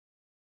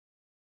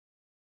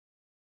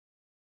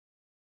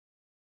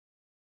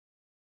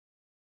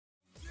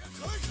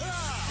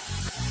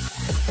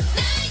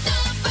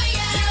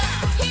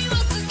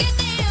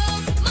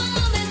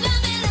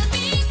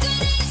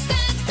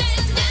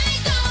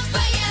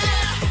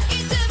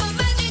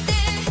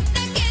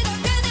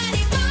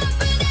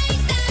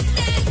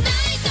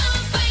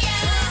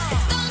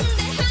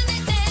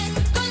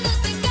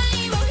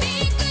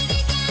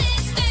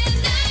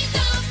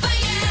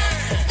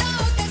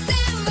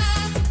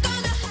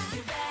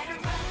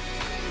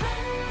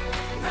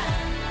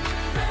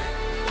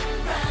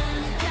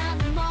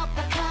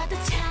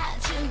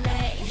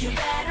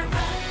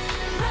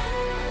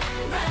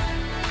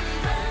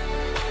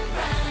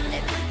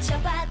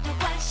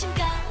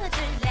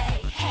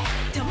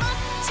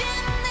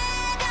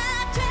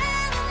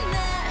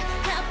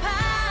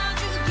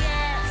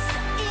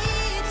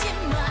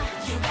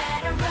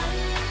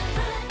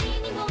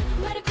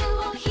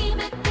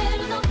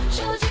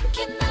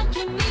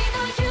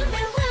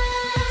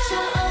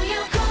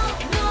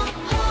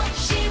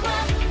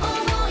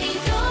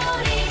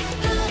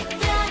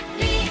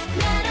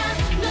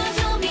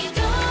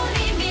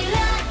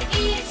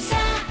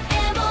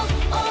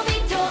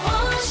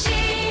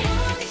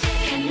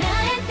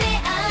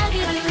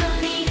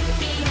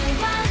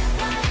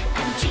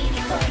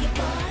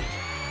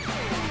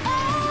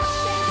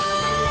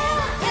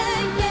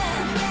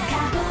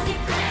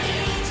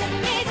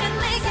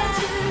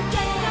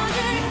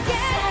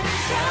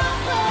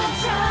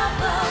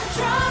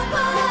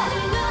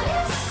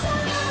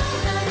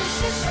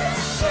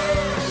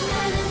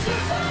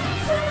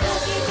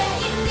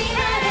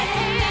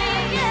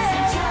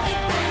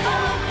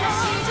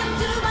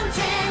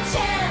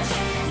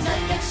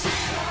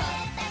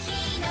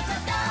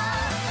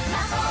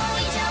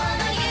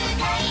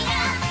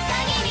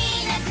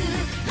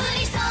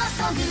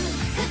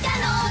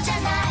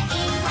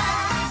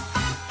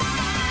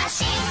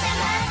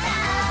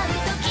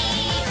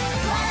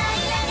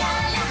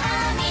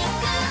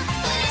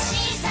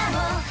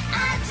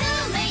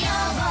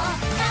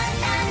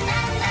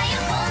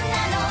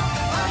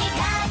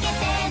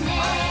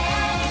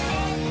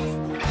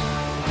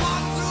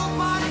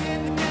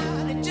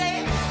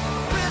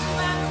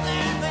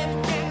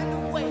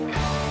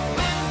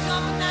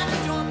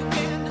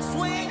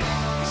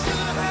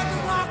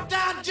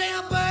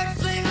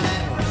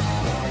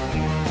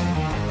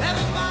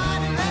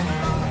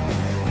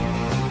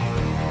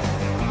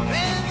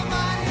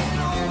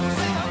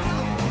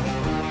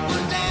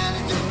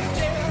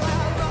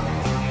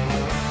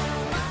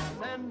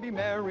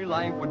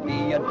life would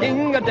be a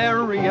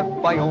ding-a-dairy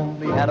if I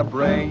only had a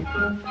brain.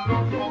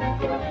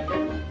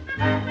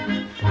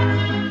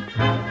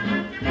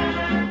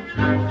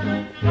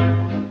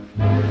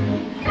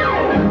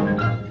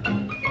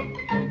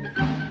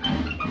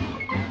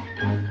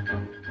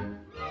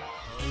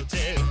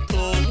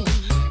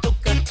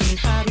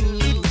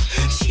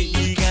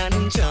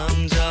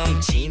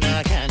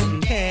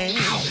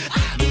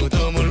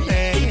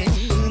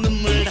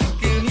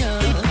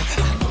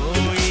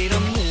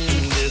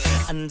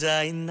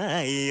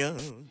 있나요?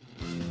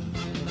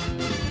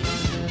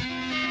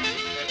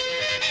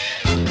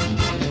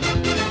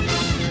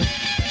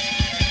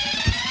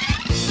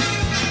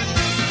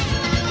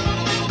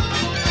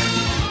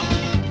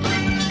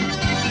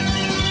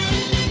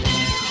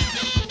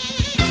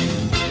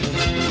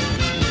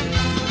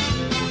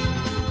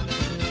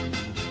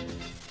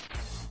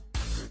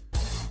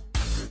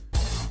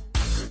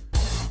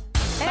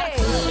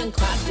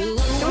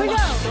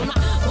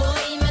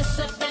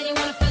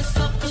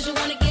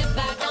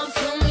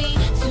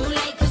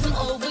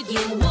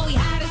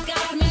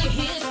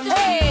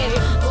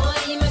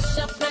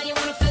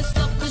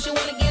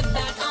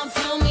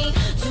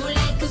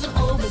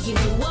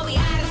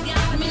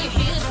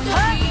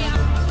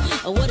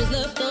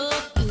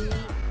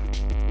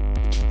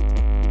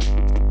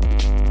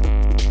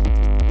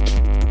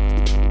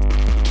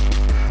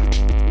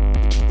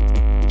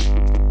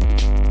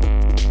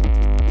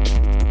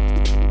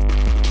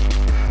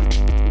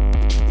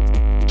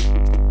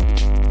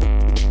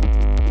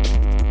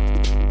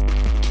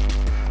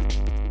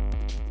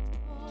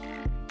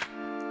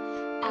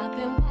 I've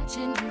been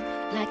watching you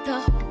like the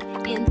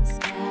hawk in the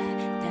sky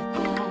that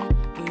fly,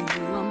 but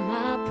you are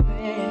my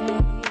prey.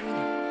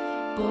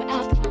 Boy, I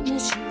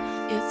promise you,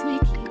 if we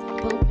keep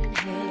bumping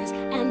heads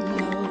and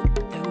know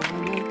that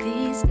one of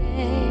these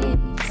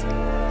days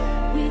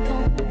we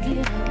gon' hook it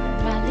up,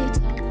 probably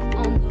talk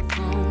on the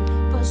phone,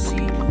 but see,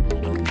 I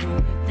don't know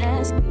if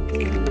that's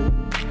good.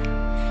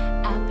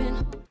 I've been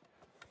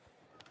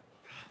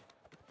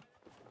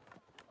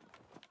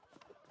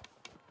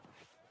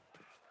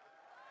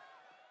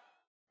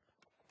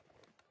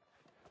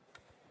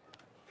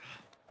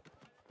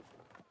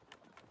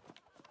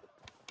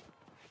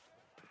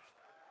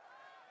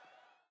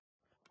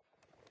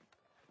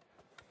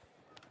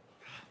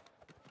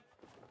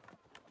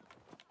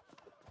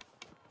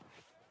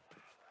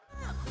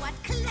What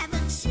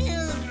clever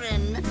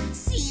children.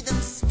 See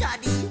them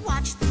study,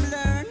 watch them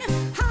learn.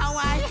 How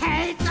I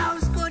hate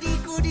those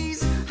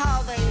goody-goodies,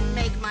 how they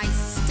make my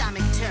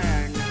stomach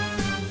turn.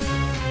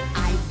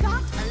 I've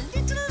got a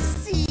little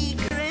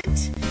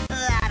secret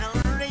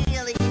that'll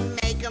really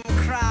make them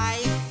cry.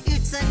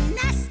 It's a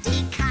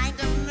nasty kind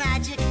of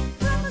magic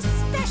from a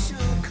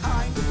special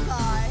kind of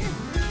guy.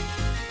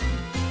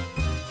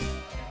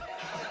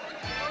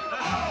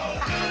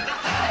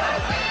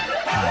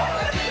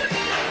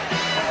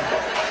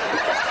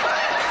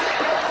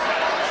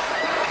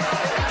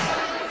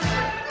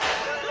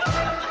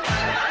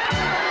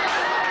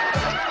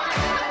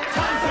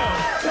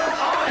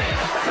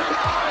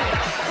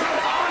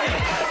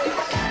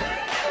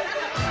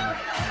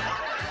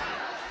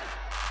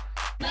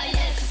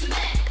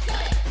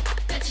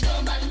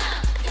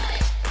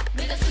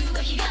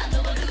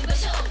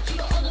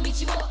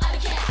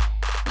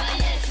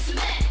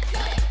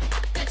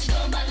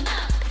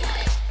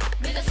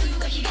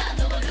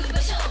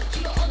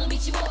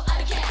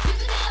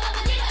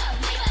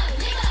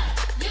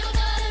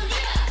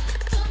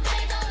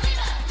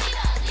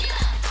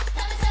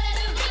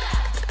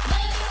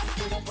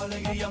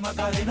 Alegría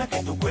Macarena,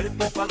 que tu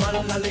cuerpo es para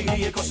dar la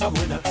alegría y cosas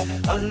buenas.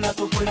 Dale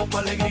tu cuerpo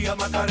alegría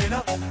Macarena,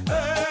 Macarena.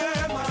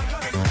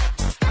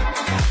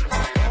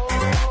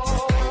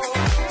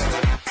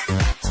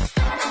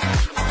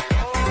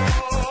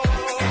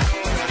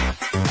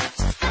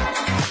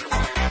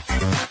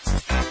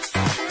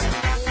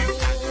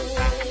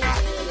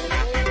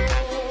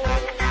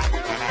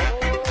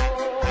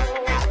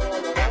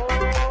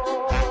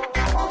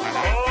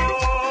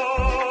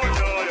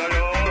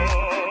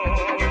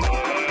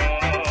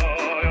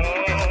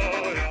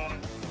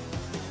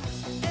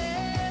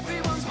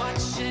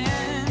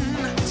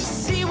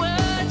 See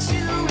what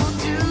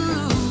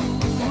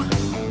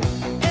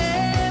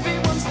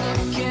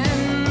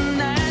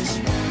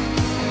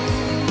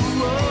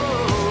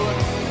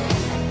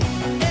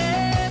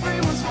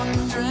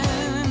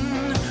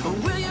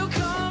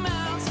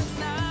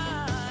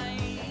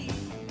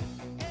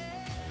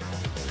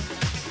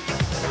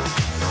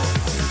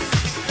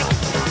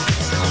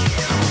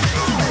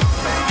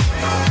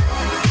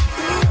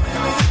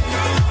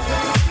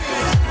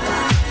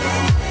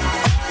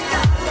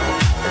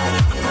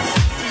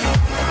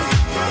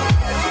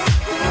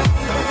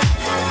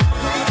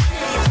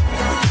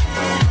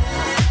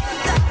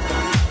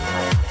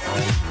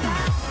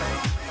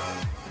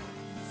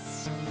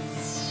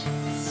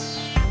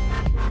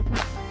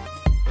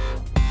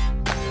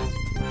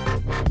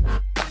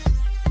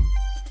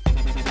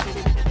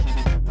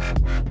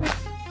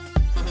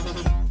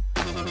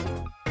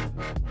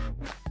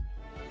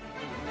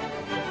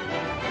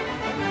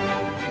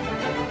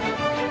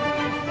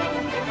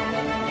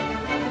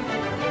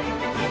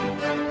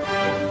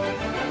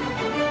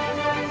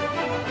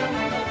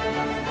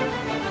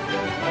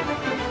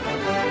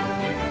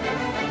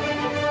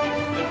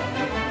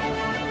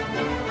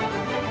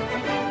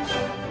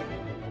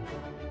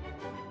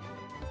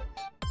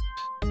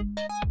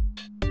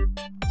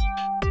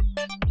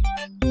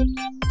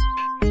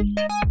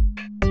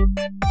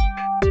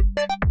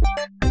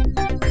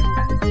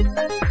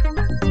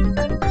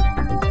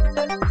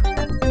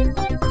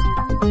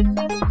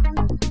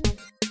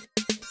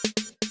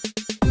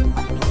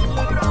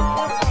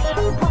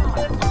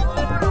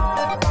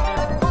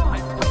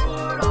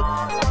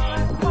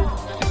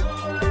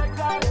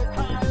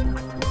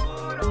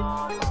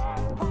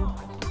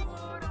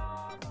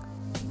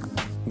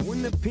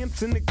When the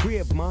pimp's in the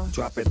crib, ma,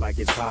 drop it like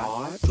it's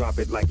hot. Drop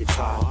it like it's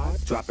hot.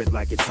 Drop it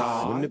like it's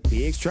hot. When the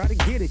pigs try to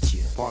get at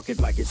you, park it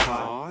like it's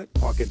hot.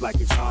 Park it like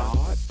it's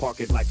hot. Park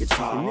it like it's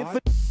hot. And if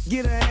a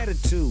get an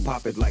attitude,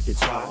 pop it like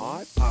it's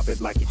hot. Pop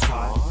it like it's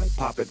hot.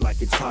 Pop it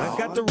like it's hot. I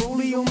got the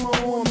rollie on my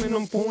arm and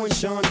I'm pouring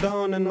Sean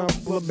down and I'm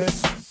full of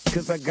best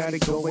cause I got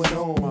it going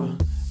on.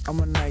 I'm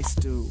a nice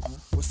dude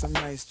with some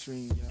nice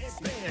dreams.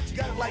 You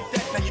got it like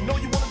that, now you know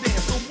you wanna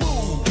dance. So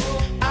move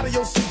out of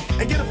your seat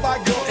and get a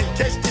fire girl and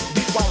catch this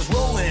beat while it's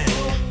rolling.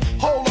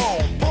 Hold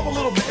on, pump a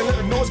little bit and let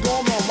them know what's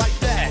going on like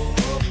that.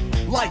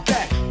 Like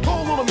that.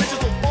 Pull a little bit,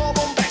 just don't fall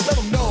on back. Let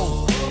them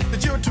know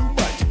that you're too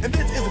much. And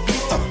this is a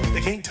beat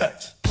they can't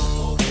touch.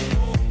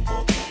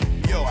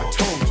 Yo, I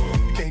told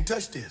you can't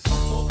touch this.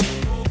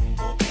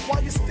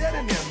 While you're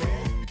standing there,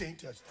 man, you can't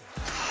touch this.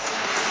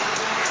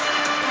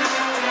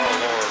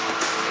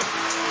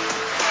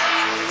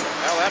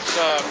 Well, that's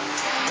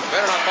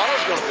better than I thought it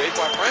was going to be,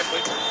 quite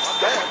frankly.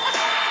 Not bad.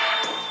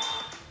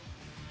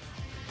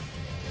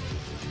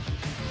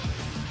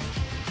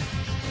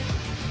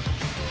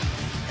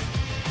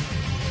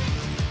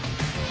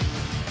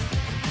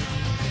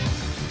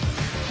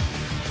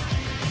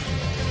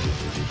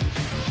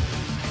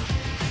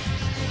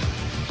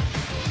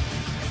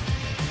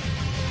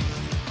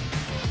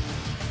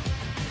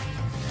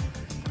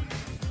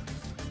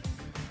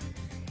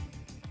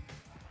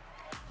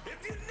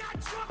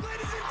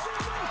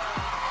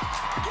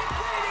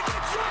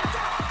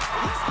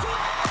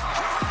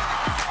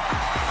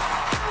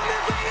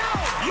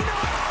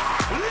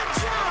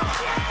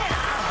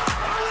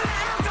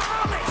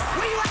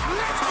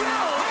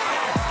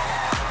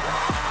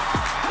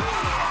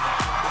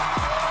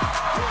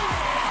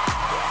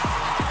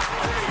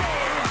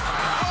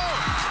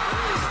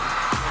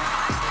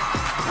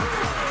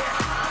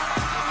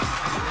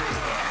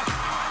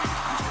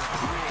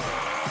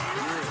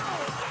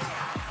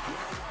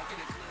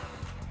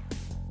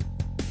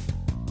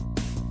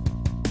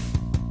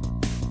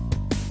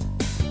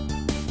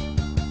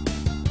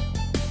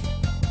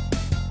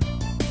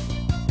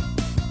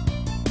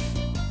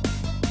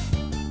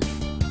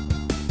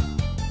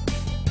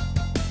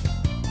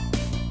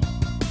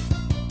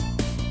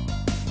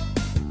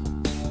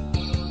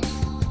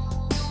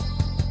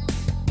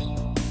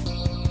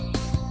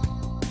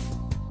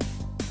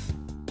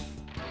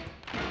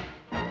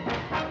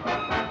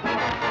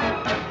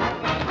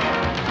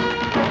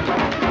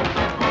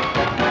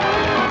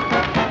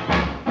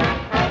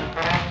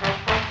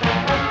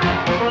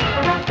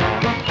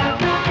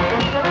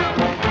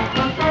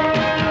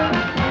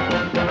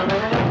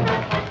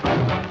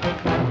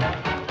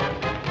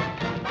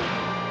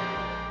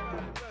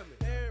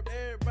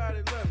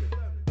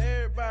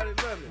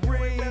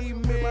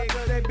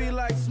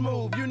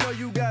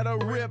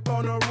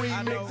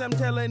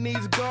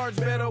 These guards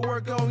better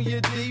work on your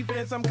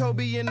defense. I'm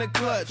Kobe in the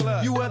clutch.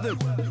 You other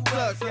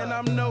sucks, and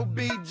I'm no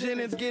B.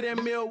 Jennings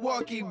getting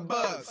Milwaukee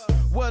Bucks.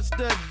 What's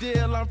the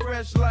deal? I'm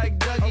fresh like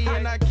Dougie,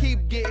 and I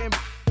keep getting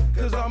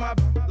cause all my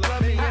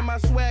love me and my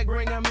swag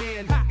bring them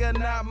in. Nigga,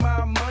 not my